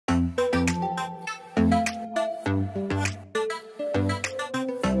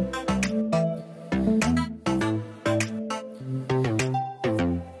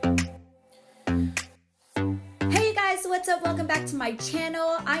to my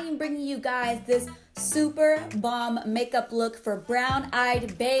channel. I am bringing you guys this super bomb makeup look for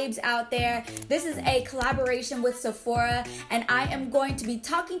brown-eyed babes out there. This is a collaboration with Sephora, and I am going to be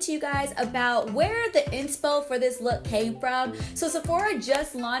talking to you guys about where the inspo for this look came from. So Sephora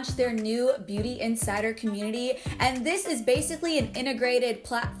just launched their new Beauty Insider community, and this is basically an integrated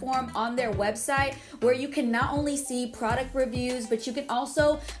platform on their website where you can not only see product reviews, but you can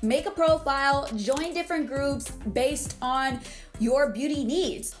also make a profile, join different groups based on your beauty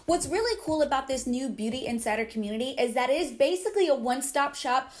needs. What's really cool about this new Beauty Insider community is that it is basically a one-stop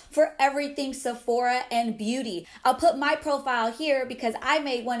shop for everything Sephora and beauty. I'll put my profile here because I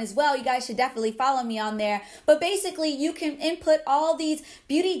made one as well. You guys should definitely follow me on there. But basically, you can input all these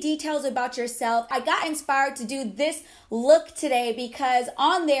beauty details about yourself. I got inspired to do this look today because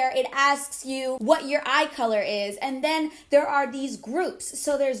on there it asks you what your eye color is, and then there are these groups.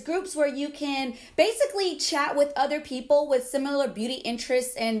 So there's groups where you can basically chat with other people with similar beauty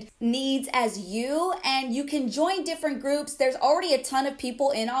interests and needs as you, and you can join different groups. There's already a ton of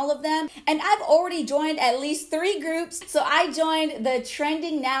people in all of them, and I've already joined at least 3 groups. So I joined the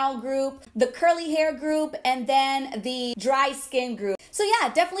trending now group, the curly hair group, and then the dry skin group. So yeah,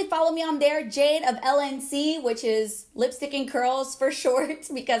 definitely follow me on there, JadeofLNC, which is lipstick and curls for short,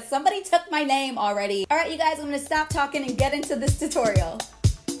 because somebody took my name already. All right, you guys, I'm gonna stop talking and get into this tutorial.